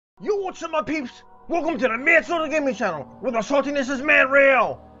Yo, what's up, my peeps? Welcome to the Mad Soda Gaming Channel, where the saltiness is mad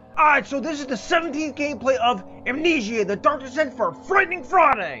real. Alright, so this is the 17th gameplay of Amnesia, the Dark Descent for Frightening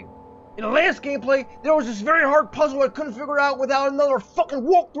Friday. In the last gameplay, there was this very hard puzzle I couldn't figure out without another fucking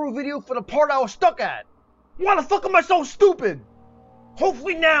walkthrough video for the part I was stuck at. Why the fuck am I so stupid?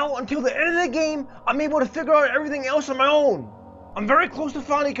 Hopefully now, until the end of the game, I'm able to figure out everything else on my own. I'm very close to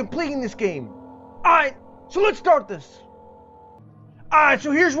finally completing this game. Alright, so let's start this. Alright,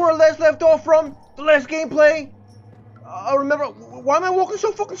 so here's where I left off from, the last gameplay. Remember, why am I walking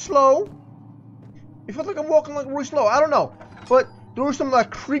so fucking slow? It feels like I'm walking like really slow, I don't know. But there was some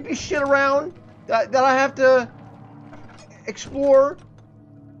creepy shit around that I have to explore.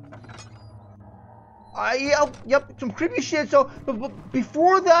 Yep, some creepy shit. So, but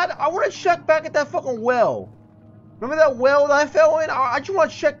before that, I want to check back at that fucking well. Remember that well that I fell in? I just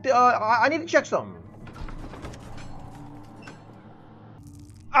want to check, I need to check something.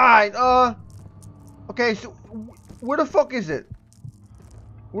 Alright, okay, so, where the fuck is it?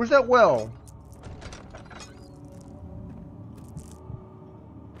 Where's that well?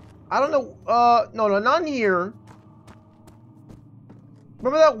 I don't know, no, not in here.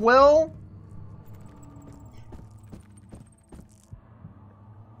 Remember that well?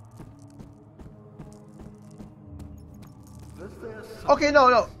 Okay,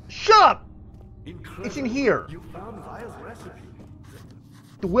 no, shut up! Incredible. It's in here. You found Vile's recipe.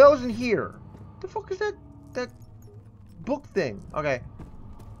 The well's in here. The fuck is that book thing? Okay.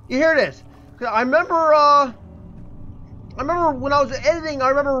 Yeah, here it is. I remember when I was editing, I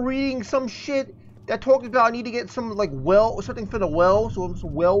remember reading some shit that talked about I need to get some well or something for the well, so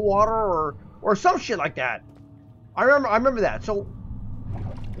some well water or some shit like that. I remember that. So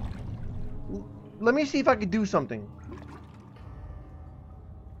let me see if I can do something.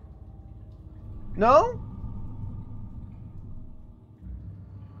 No?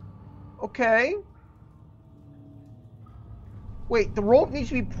 Okay. Wait, the rope needs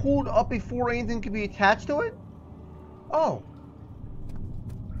to be pulled up before anything can be attached to it? Oh.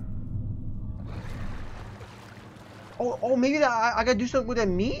 Oh, maybe that I gotta do something with that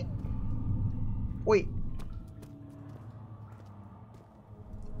meat? Wait.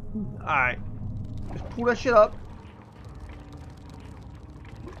 Alright. Just pull that shit up.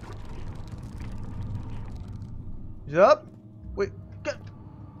 Is it up? Wait.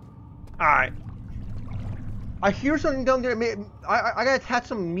 Alright. I hear something down there. I gotta attach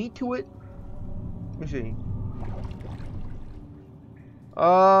some meat to it. Let me see.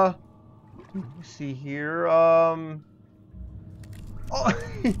 Let's see here. Oh,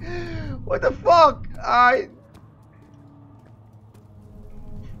 what the fuck?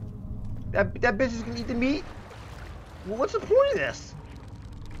 That bitch is gonna eat the meat? Well, what's the point of this?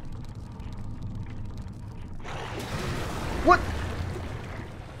 What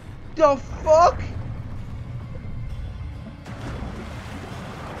the fuck?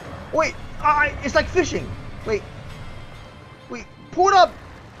 Wait, it's like fishing. Wait, pull it up.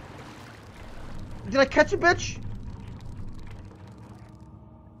 Did I catch a bitch?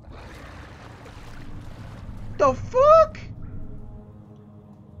 The fuck?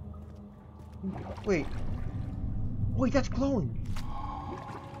 Wait, that's glowing.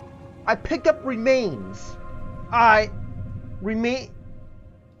 I picked up remains.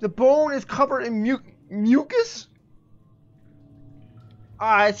 The bone is covered in mucus?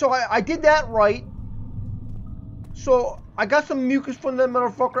 Alright, so I did that right. So I got some mucus from that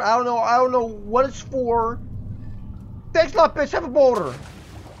motherfucker. I don't know what it's for. Thanks a lot, bitch. Have a boulder.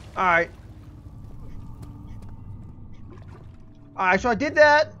 Alright. Alright, so I did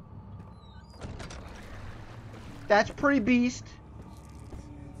that. That's pretty beast.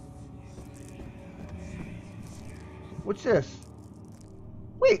 What's this?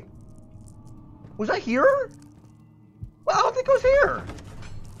 Wait. Was I here? Well, I don't think I was here.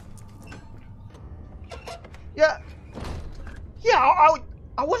 Yeah,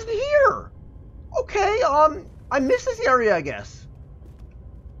 I wasn't here. Okay, I missed this area, I guess.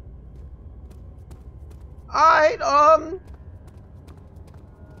 Alright,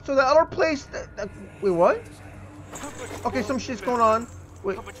 so the other place wait, what? Okay, some shit's going on.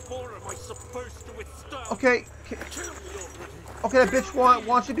 Wait. How much more am I supposed to withstand? Okay, that bitch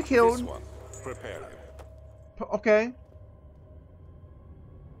wants to be killed. Prepare. Okay.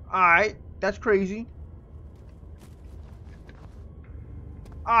 Alright, that's crazy.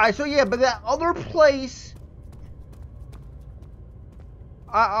 Alright, so yeah, but that other place,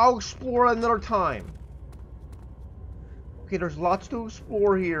 I'll explore another time. Okay, there's lots to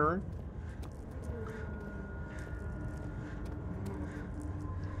explore here.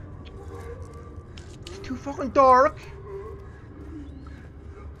 It's too fucking dark.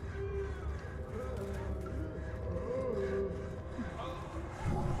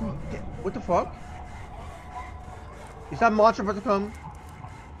 What the fuck? Is that monster about to come?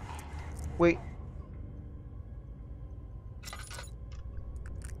 Wait.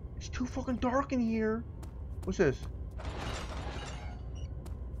 It's too fucking dark in here. What's this?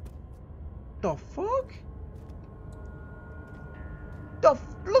 The fuck?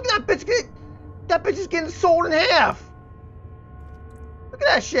 Look at that bitch that bitch is getting sold in half. Look at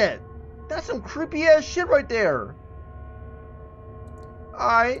that shit. That's some creepy ass shit right there.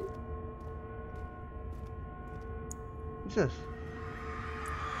 Alright. What's this?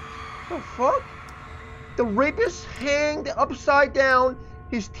 The fuck? The rapist hanged upside down,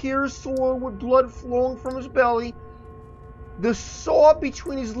 his tears soiled with blood flowing from his belly. The saw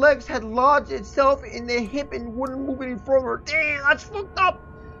between his legs had lodged itself in the hip and wouldn't move any further. Damn, that's fucked up.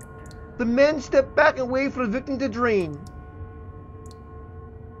 The men stepped back and waited for the victim to drain.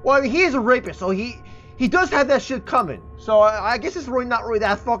 Well, I mean, he is a rapist, so he does have that shit coming. So I guess it's really not really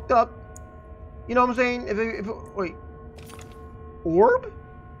that fucked up. You know what I'm saying? Wait. Orb?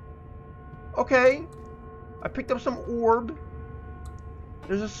 Okay. I picked up some orb.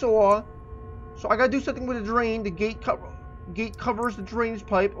 There's a saw. So I gotta do something with the drain. The gate covers the drainage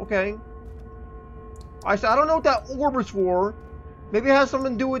pipe. Okay. I don't know what that orb is for. Maybe it has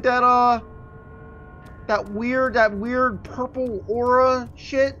something to do with that that weird purple aura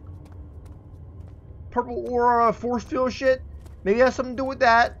shit. Purple aura force field shit. Maybe it has something to do with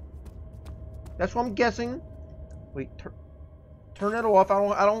that. That's what I'm guessing. Wait, turn that off.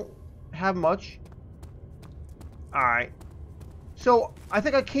 I don't have much. Alright. So I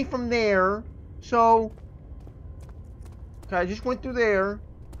think I came from there. So okay, I just went through there.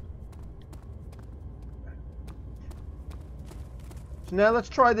 So now let's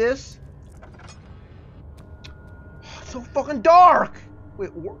try this. It's so fucking dark.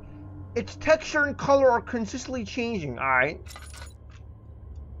 Wait, its texture and color are consistently changing. Alright.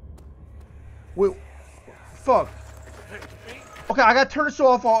 Wait. Fuck. Okay, I gotta turn this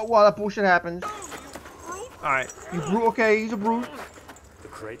off while that bullshit happens. Alright. You brute. Okay, he's a brute. The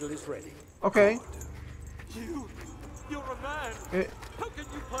cradle is ready. Okay. You're a man. How can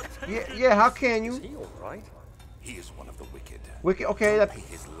you partake? Yeah, how can you? Is he alright? He is one of the wicked. Wicked, okay. That,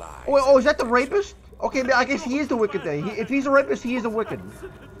 his lies. oh, is that the rapist? Okay, I guess he is the wicked then. If he's a rapist, he is a wicked.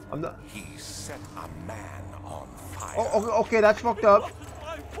 I'm not. He set a man on fire. Oh, okay, that's fucked up.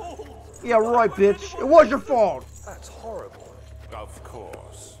 Yeah, right, bitch. It was your fault. That's horrible. Of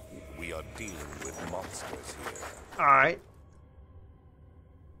course. We are dealing with monsters here. Alright.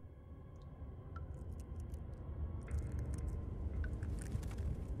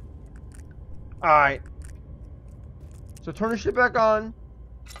 Alright. So turn the shit back on.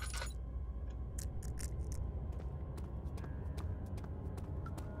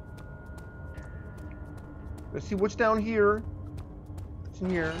 Let's see what's down here. What's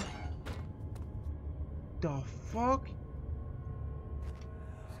in here? The fuck?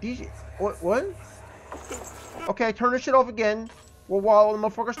 These... What? Okay, turn this shit off again. Well, while the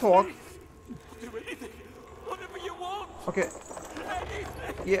motherfuckers talk. Do anything. Whatever you want. Okay.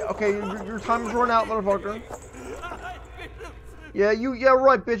 Yeah, okay, your time is running out, motherfucker. Yeah,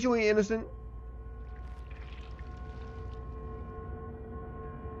 right, bitch, you ain't innocent.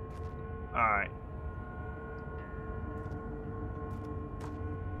 Alright.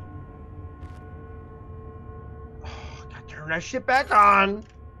 Oh, gotta turn that shit back on.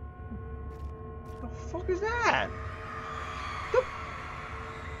 The fuck is that?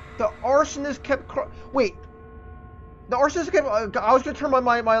 The arsonist kept wait. The arsonist kept... I was gonna turn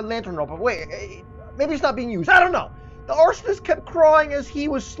my lantern off, but wait. Maybe it's not being used. I don't know. The arsonist kept crying as he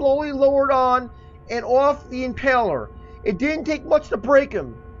was slowly lowered on and off the impaler. It didn't take much to break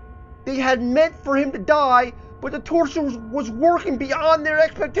him. They had meant for him to die, but the torture was working beyond their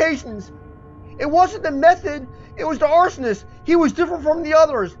expectations. It wasn't the method, it was the arsonist. He was different from the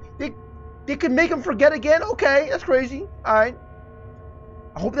others. They could make him forget again? Okay, that's crazy. Alright.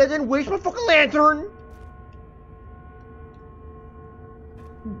 I hope that didn't waste my fucking lantern.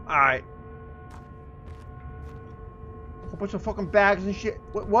 Alright. A whole bunch of fucking bags and shit.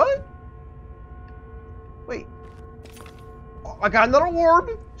 What? Wait. Oh, I got another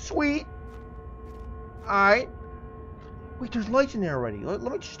orb. Sweet. Alright. Wait, there's lights in there already. Let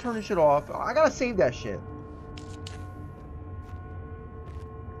me just turn this shit off. I gotta save that shit.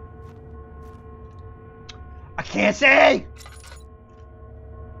 I can't say!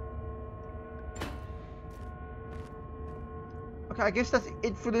 Okay, I guess that's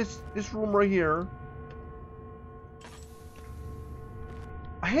it for this room right here.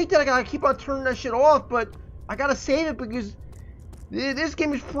 I hate that I gotta keep on turning that shit off, but I gotta save it because this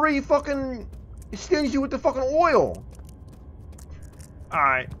game is pretty fucking stingy with the fucking oil.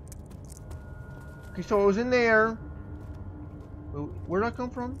 Alright. Okay, so it was in there. Where did I come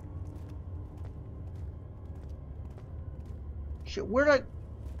from? Shit, where did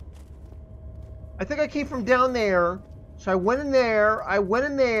I think I came from down there. So I went in there,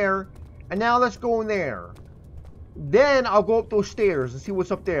 and now let's go in there. Then I'll go up those stairs and see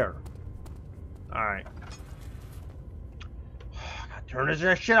what's up there. Alright. Gotta turn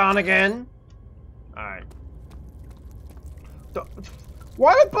this shit on again. Alright.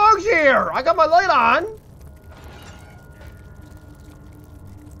 Why are the bugs here? I got my light on.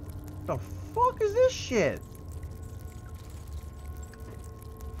 The fuck is this shit?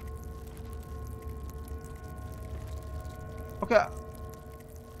 Okay.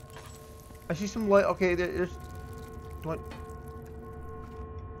 I see some light. Okay, there's... What?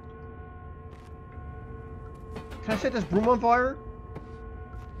 Can I set this broom on fire?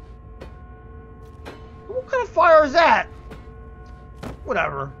 What kind of fire is that?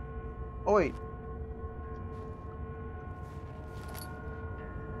 Whatever. Oh, wait.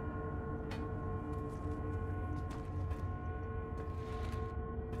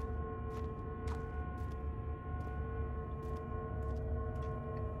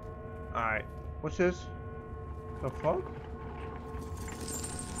 Alright. What's this? The fuck?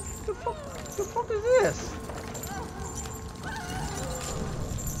 The fuck is this?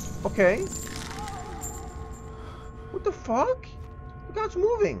 Okay. What the fuck? Look how it's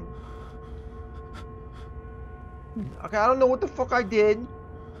moving. Okay, I don't know what the fuck I did.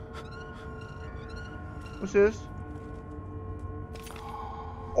 What's this?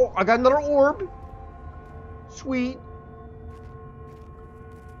 Oh, I got another orb. Sweet.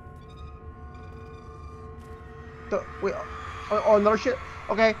 Wait, oh, another shit.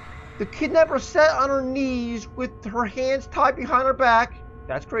 Okay, the kidnapper sat on her knees with her hands tied behind her back.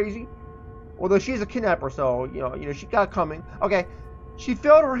 That's crazy. Although she's a kidnapper, so you know she got it coming. Okay, she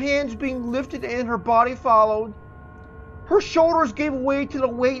felt her hands being lifted and her body followed. Her shoulders gave way to the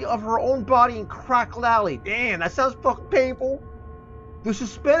weight of her own body and cracked loudly. Damn, that sounds fucking painful. The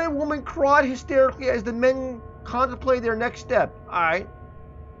suspended woman cried hysterically as the men contemplated their next step. All right.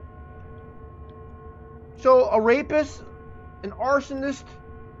 So, a rapist, an arsonist,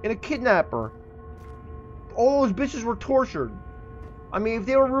 and a kidnapper. All those bitches were tortured. I mean, if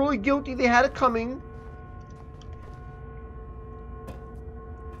they were really guilty, they had it coming.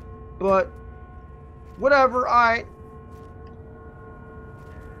 But, whatever, alright.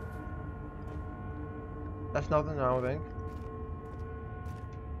 That's nothing, I don't think.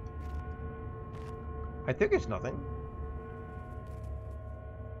 I think it's nothing.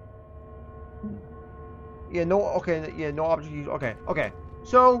 Yeah, no, okay, yeah, no object used, okay, okay.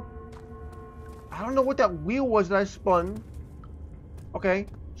 So, I don't know what that wheel was that I spun. Okay,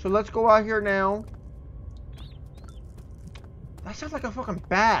 so let's go out here now. That sounds like a fucking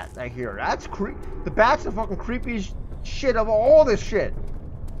bat I hear. That's creepy. The bat's the fucking creepiest shit of all this shit.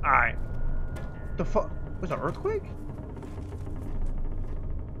 Alright. The fuck? Was it an earthquake?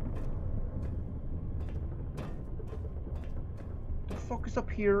 The fuck is up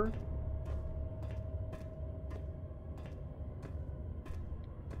here?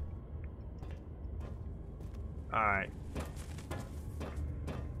 Alright.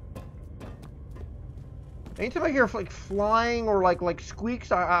 Anytime I hear like flying or like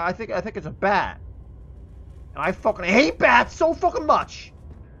squeaks, I think it's a bat. And I fucking hate bats so fucking much.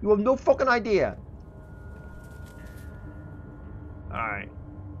 You have no fucking idea. Alright.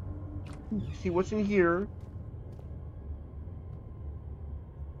 See what's in here.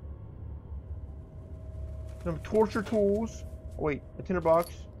 Some torture tools. Oh, wait, a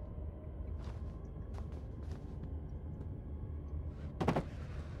tinderbox.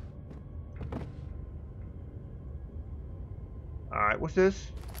 Alright, what's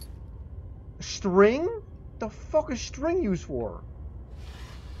this? String? The fuck is string used for?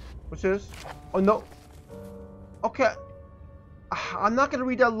 What's this? Oh, no. Okay. I'm not gonna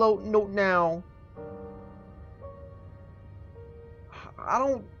read that note now.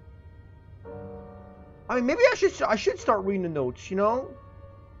 I mean, maybe I should start reading the notes, you know?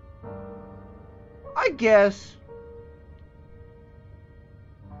 I guess.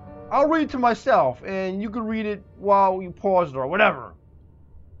 I'll read it to myself, and you can read it while you pause it or whatever.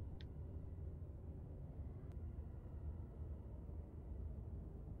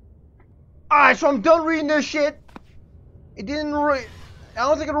 Alright, so I'm done reading this shit. It didn't really... I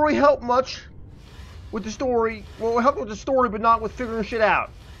don't think it really helped much with the story. Well, it helped with the story, but not with figuring shit out.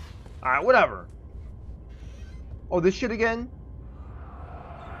 Alright, whatever. Oh, this shit again?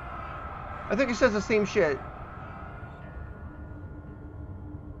 I think it says the same shit.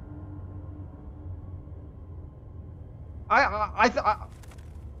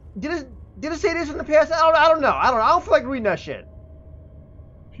 Did it say this in the past? I don't know. I don't feel like reading that shit.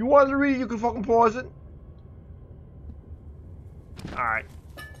 If you wanted to read it, you can fucking pause it. Alright.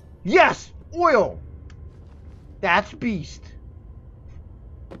 Yes! Oil! That's beast.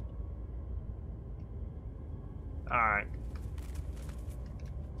 Alright.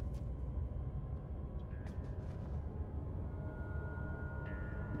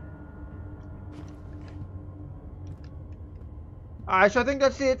 Alright, so I think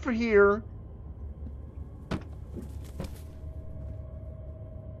that's it for here.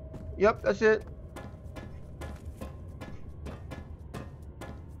 Yep, that's it.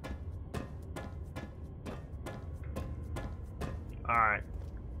 Alright.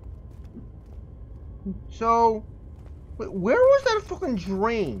 So, wait, where was that fucking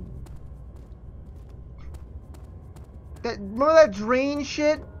drain? Remember that drain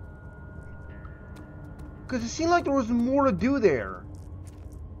shit? Because it seemed like there was more to do there.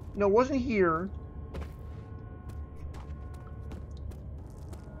 No, it wasn't here.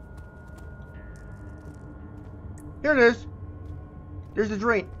 Here it is. There's the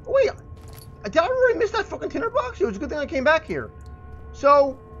drain. Oh, wait, did I already miss that fucking tinderbox? It was a good thing I came back here.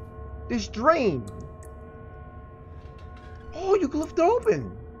 So, this drain. Oh, you can lift it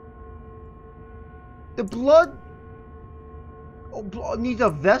open. The blood. Oh, blood needs a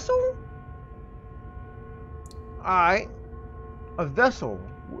vessel? Alright. A vessel.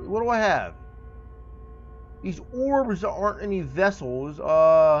 What do I have? These orbs aren't any vessels.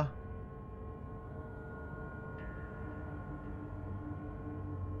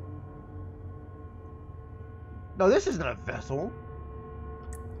 No, this isn't a vessel.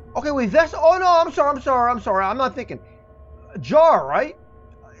 Okay, wait, vessel. Oh no, I'm sorry. I'm not thinking. A jar, right?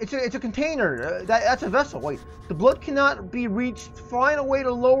 It's a container. That's a vessel. Wait, the blood cannot be reached. Find a way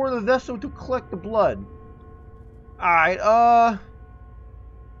to lower the vessel to collect the blood. All right.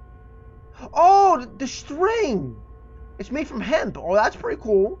 Oh, the string. It's made from hemp. Oh, that's pretty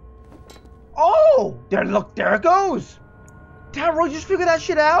cool. Oh, there. Look, there it goes. Damn, bro, you just figured that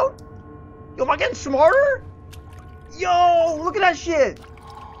shit out? Yo, am I getting smarter? Yo, look at that shit.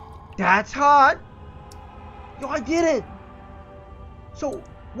 That's hot. Yo, I did it. So,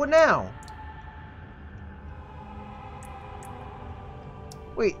 what now?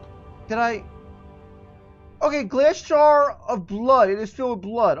 Wait, did I... Okay, glass jar of blood. It is filled with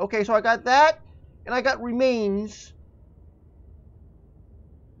blood. Okay, so I got that, and I got remains.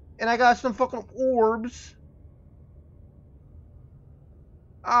 And I got some fucking orbs.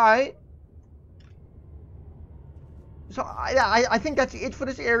 Alright. So I think that's it for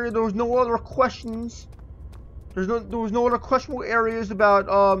this area. There was no other questions. There was no other questionable areas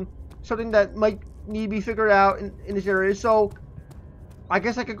about something that might need to be figured out in this area. So I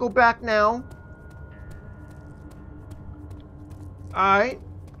guess I could go back now. Alright.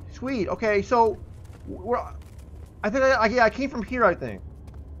 Sweet. Okay, so I think I came from here, I think.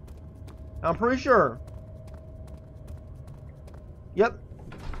 I'm pretty sure. Yep.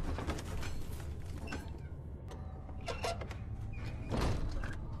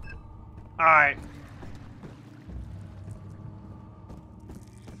 Alright.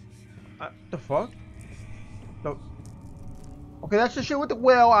 The fuck? No. Okay, that's the shit with the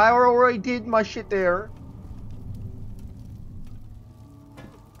well. I already did my shit there.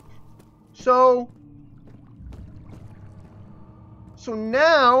 So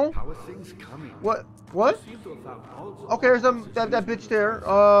now. How are things coming? What? Okay, there's that bitch there.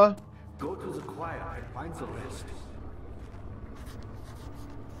 Go to the choir and find the rest.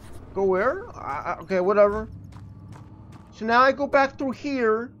 Go where? Okay, whatever. So now I go back through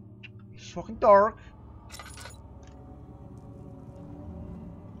here. It's fucking dark.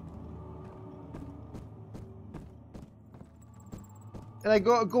 And I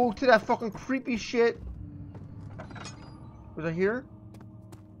go to that fucking creepy shit. Was I here?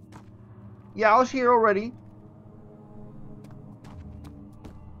 Yeah, I was here already.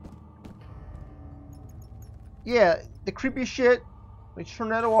 Yeah, the creepy shit. Let's turn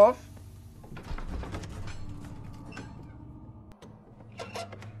that off.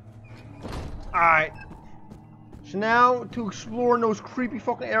 Alright. So now to explore in those creepy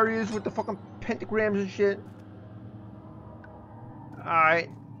fucking areas with the fucking pentagrams and shit. Alright.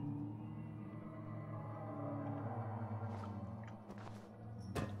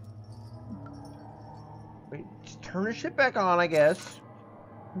 Wait, just turn the shit back on, I guess.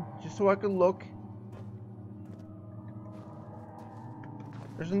 Just so I can look.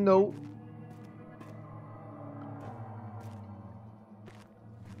 There's a note.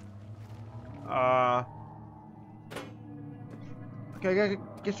 Okay, I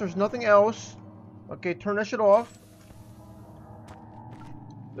guess there's nothing else. Okay, turn that shit off.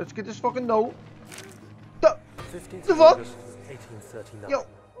 Let's get this fucking note. The 15th fuck? August, 1839. Yo,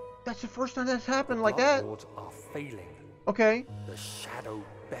 that's the first time that's happened The like that. blood wards are failing. Okay. The shadow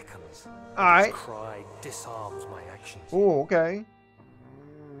beckons. Alright. Its cry disarms my actions. Oh, okay.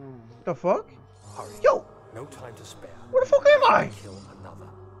 The fuck? Hurry. Yo, No time to spare. where the fuck am I? Kill another.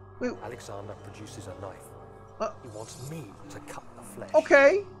 Wait. Alexander produces a knife. He wants me to cut the flesh.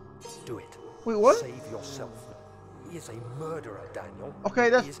 Okay. Do it. Wait, what? Save yourself. He is a murderer, Daniel. Okay,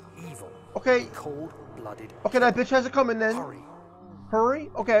 that's... He is evil. Okay. Cold-blooded. Okay, that bitch has it coming then. Hurry.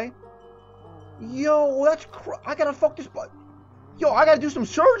 Hurry? Okay. Yo, that's I gotta fuck this butt. Yo, I gotta do some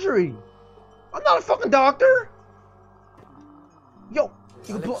surgery. I'm not a fucking doctor. Yo.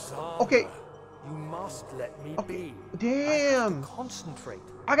 Okay. You must let me Okay. be. Damn. Concentrate.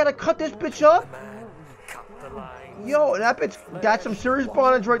 I gotta cut this bitch up. Man, cut the line. Yo, that bitch got some serious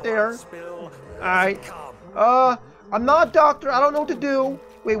bondage right there. Spill. Alright. Come. I'm not a doctor. I don't know what to do.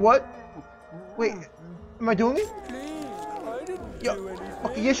 Wait, what? Wait, am I doing it? Please, I didn't do Yo. anything.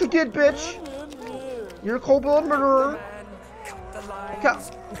 Okay, yes you did, bitch. You're a cold-blooded murderer. Man, cut the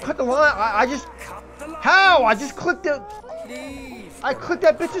line. Cut the line. I just... Cut the line. How? I just clicked it. Please. I clicked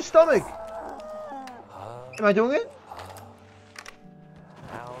that bitch's stomach. Am I doing it?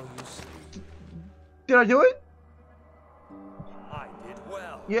 Now you see. Did I do it? I did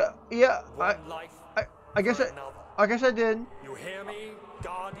well. Yeah. One life I guess for I another. guess I did. You hear me,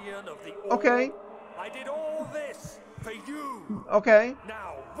 guardian of the all? Okay. I did all this for you. Okay.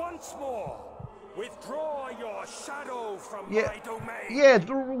 Now, once more, withdraw your shadow from Yeah. my domain. Yeah,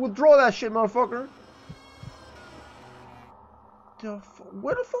 withdraw that shit, motherfucker.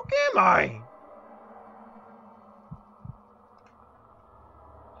 Where the fuck am I?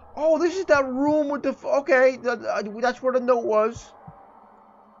 Oh, this is that room with the... Okay, that's where the note was.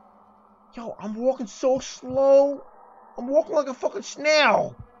 Yo, I'm walking so slow. I'm walking like a fucking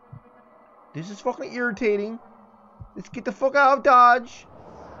snail. This is fucking irritating. Let's get the fuck out of Dodge.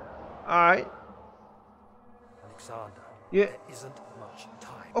 Alright. Alexander, Yeah. there isn't much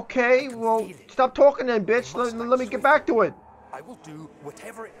time. Okay, well, stop talking then, bitch. Let me get back to it. I will do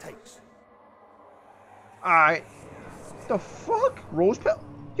whatever it takes. Alright. The fuck? Rose petal?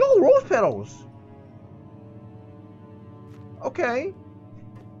 Yo, rose petals. Okay.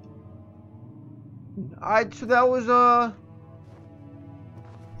 Alright, so that was, I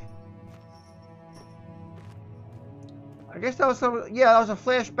guess that was some, yeah, that was a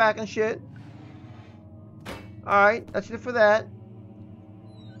flashback and shit. Alright, that's it for that.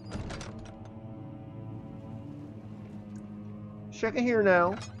 Checking here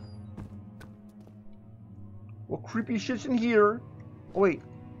now. Well, creepy shit's in here. Oh, wait.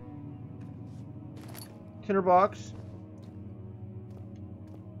 Tinderbox.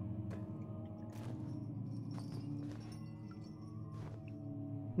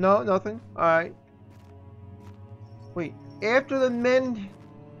 No, nothing. Alright. Wait. After the men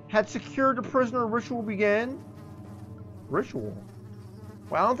had secured the prisoner, ritual began. Ritual?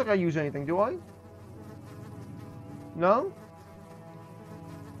 Well, I don't think I use anything, do I? No?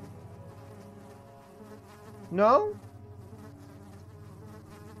 No?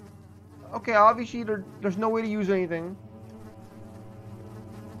 Okay, obviously there's no way to use anything.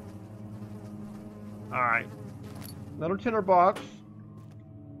 Alright. Another tinderbox.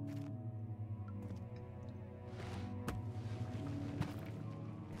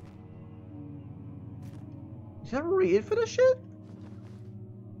 Is that really it for this shit?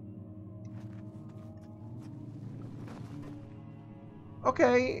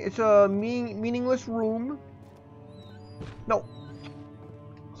 Okay, it's a meaningless room. No.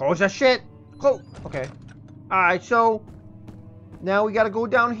 Close that shit. Close. Okay. Alright, so now we gotta go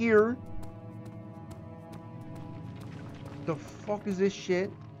down here. The fuck is this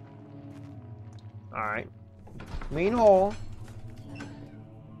shit? Alright. Main hall.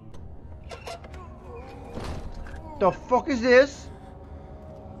 The fuck is this?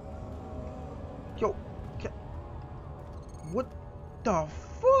 Yo. What the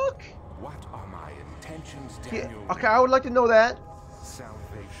fuck? What are my intentions, Yeah, Daniel? okay, I would like to know that.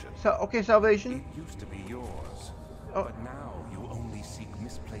 Salvation. So, okay, salvation. It used to be yours, Oh. but now you only seek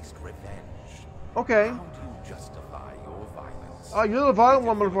misplaced revenge. Okay. How do you justify your violence? Oh, you're the violent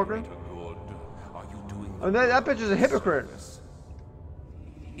one, For the motherfucker. greater good, are you doing the And that world bitch is a hypocrite. service?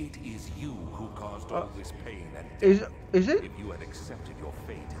 It is you who caused all this pain and Is it? If you had accepted your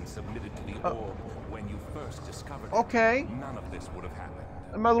fate and submitted to the orb when you first discovered it, Okay. none of this would have happened.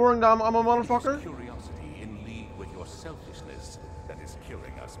 Am I luring down? I'm a It is motherfucker? curiosity in league with your selfishness that is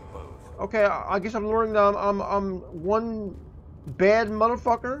killing us both. Okay, I guess I'm luring down. I'm one bad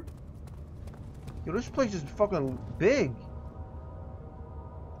motherfucker. Yo, this place is fucking big.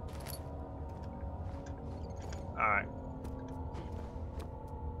 Alright.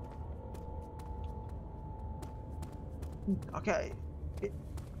 Okay.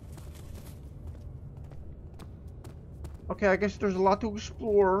 Okay, I guess there's a lot to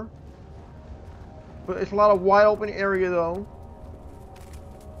explore. But it's a lot of wide open area though.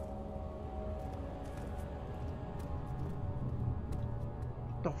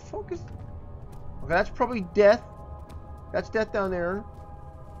 The fuck is... Okay, that's probably death. That's death down there.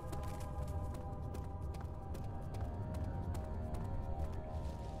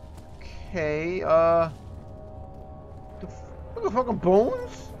 Okay, look at fucking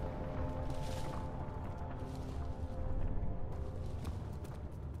bones?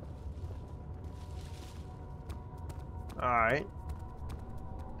 Alright.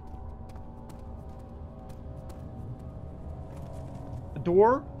 The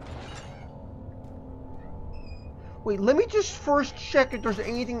door? Wait, let me just first check if there's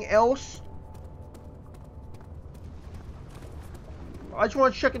anything else. I just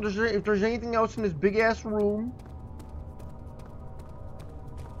want to check if there's anything else in this big ass room.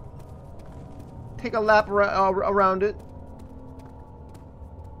 Take a lap around it.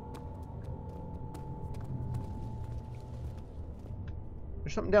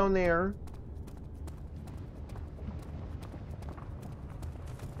 There's something down there.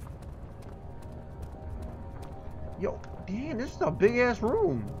 Yo, damn, this is a big ass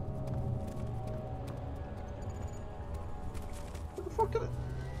room. What the fuck did it...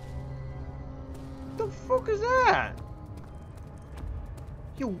 What the fuck is that?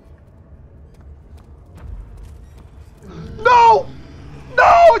 Yo. No!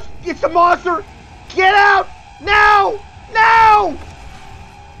 No! It's a monster! Get out! Now! Now!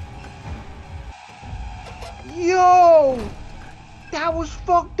 Yo! That was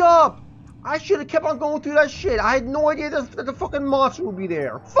fucked up! I should have kept on going through that shit. I had no idea that the fucking monster would be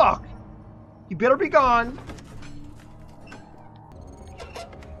there. Fuck! You better be gone.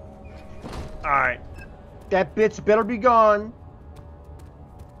 Alright. That bitch better be gone.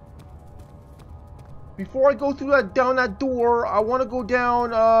 Before I go through that down that door, I want to go down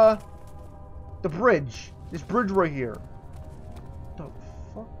the bridge. This bridge right here. What the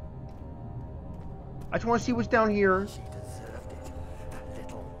fuck? I just want to see what's down here. She deserved it, that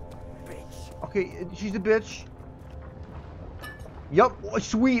little bitch. Okay, she's a bitch. Yup,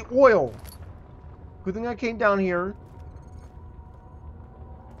 sweet oil. Good thing I came down here.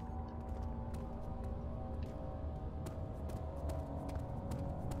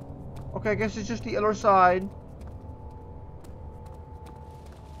 Okay, I guess it's just the other side.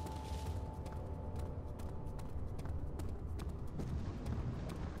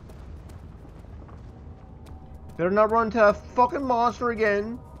 Better not run into a fucking monster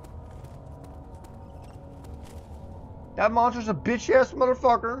again. That monster's a bitch-ass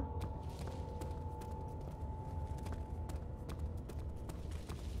motherfucker.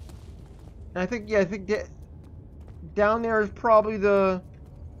 And I think that down there is probably the...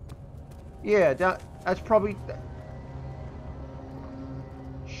 Yeah, that's probably...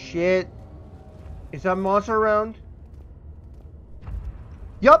 Shit. Is that monster around?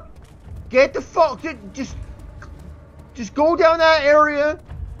 Yup. Get the fuck... Just go down that area.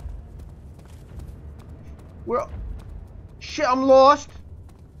 Where... Shit, I'm lost.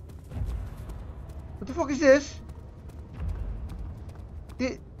 What the fuck is this?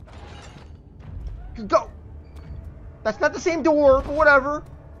 Go. That's not the same door, but whatever.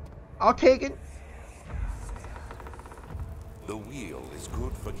 I'll take it. The wheel is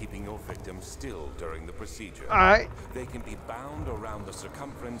good for keeping your victim still during the procedure. Alright. They can be bound around the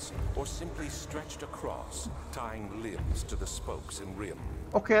circumference or simply stretched across, tying limbs to the spokes and rim.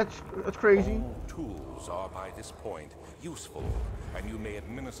 Okay, that's crazy. All tools are by this point useful, and you may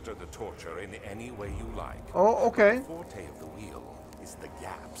administer the torture in any way you like. Oh, okay. The forte of the wheel is the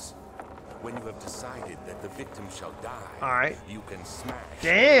gaps. When you have decided that the victim shall die, alright, you can smash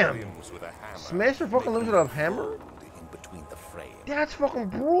damn limbs with a hammer. Smash their fucking limbs with a hammer? In between the frame. That's fucking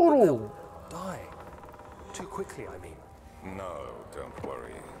brutal. Die. Too quickly, I mean. No, don't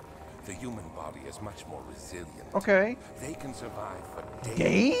worry. The human body is much more resilient. Okay. They can survive for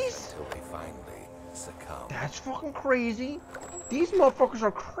Days? until they finally succumb. That's fucking crazy. These motherfuckers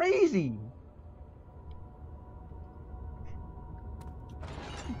are crazy.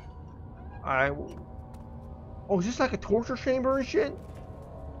 Alright. Oh, is this like a torture chamber and shit?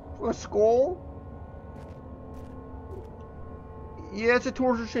 A skull? Yeah, it's a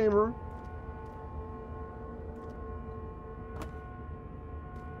torture chamber.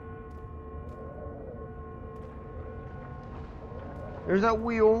 There's that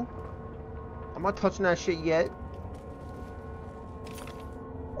wheel. I'm not touching that shit yet.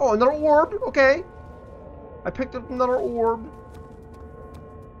 Oh, another orb. Okay. I picked up another orb.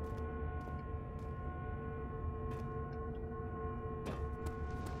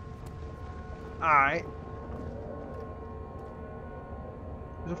 Alright.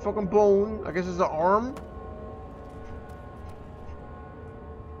 There's a fucking bone. I guess it's an arm.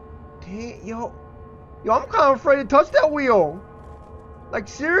 Damn, yo, I'm kind of afraid to touch that wheel. Like,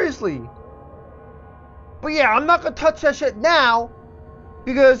 seriously. But yeah, I'm not gonna touch that shit now,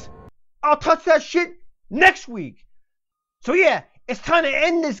 because I'll touch that shit next week. So yeah, it's time to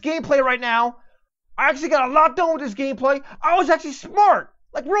end this gameplay right now. I actually got a lot done with this gameplay. I was actually smart.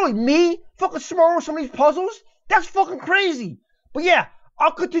 Like, really, me? Fucking smart with some of these puzzles? That's fucking crazy. But yeah,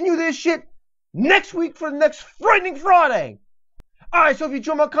 I'll continue this shit next week for the next Frightening Friday. Alright, so if you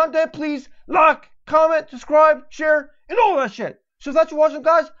enjoy my content, please like, comment, subscribe, share, and all that shit. So thanks for watching,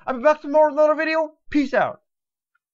 guys. I'll be back tomorrow with another video. Peace out.